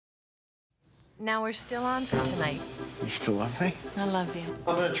Now we're still on for tonight. You still love me? I love you.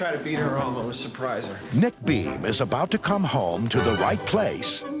 I'm gonna try to beat her home. I'm gonna surprise her. Nik Bim is about to come home to the right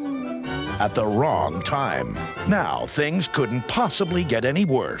place at the wrong time. Now, things couldn't possibly get any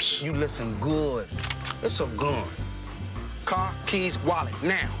worse. You listen good. It's a gun. Car, keys, wallet,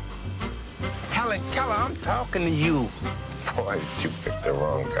 now. Helen Keller, I'm talking to you. Boy, you picked the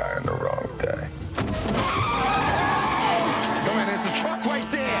wrong guy on the wrong day. Yo, man, there's a truck right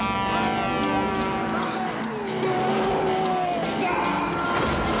there. Stop!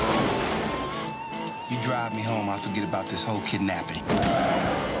 You drive me home, I forget about this whole kidnapping.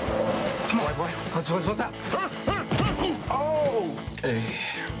 Come on, boy. What's up? Oh! Hey.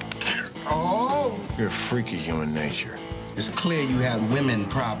 Oh! You're a freak of human nature. It's clear you have women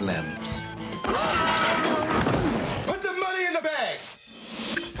problems. Put the money in the bag!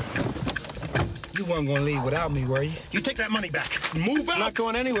 You weren't gonna leave without me, were you? You take that money back. Move out! I'm not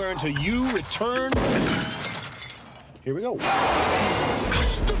going anywhere until you return. Here we go. How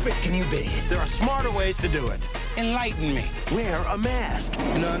stupid can you be? There are smarter ways to do it. Enlighten me. Wear a mask.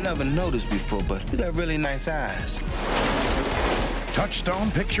 You know, I never noticed before, but you got really nice eyes. Touchstone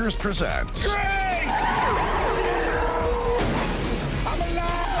Pictures presents I'm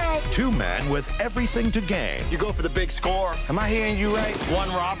alive! two men with everything to gain You go for the big score. Am I hearing you right? One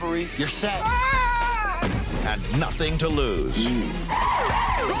robbery, you're set. and nothing to lose. The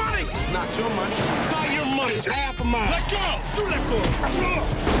money! It's not your money. Not your money. It's half of mine. Let go! You let go.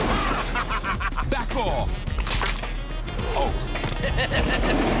 Back off. Oh.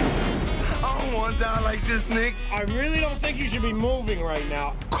 I don't want to die like this, Nick. I really don't think you should be moving right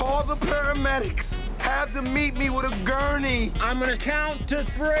now. Call the paramedics. Have them meet me with a gurney. I'm gonna count to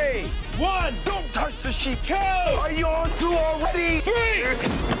 3. 1. Don't touch the sheet. 2. Are you on 2 already? 3.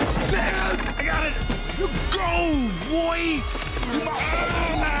 I got it. You go, boy.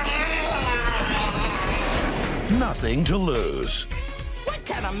 Nothing to lose. What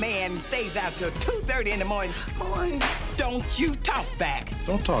kind of man stays out till 2:30 in the morning? Boy, don't you talk back.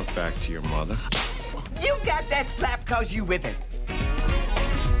 Don't talk back to your mother. You got that slap 'cause you with it.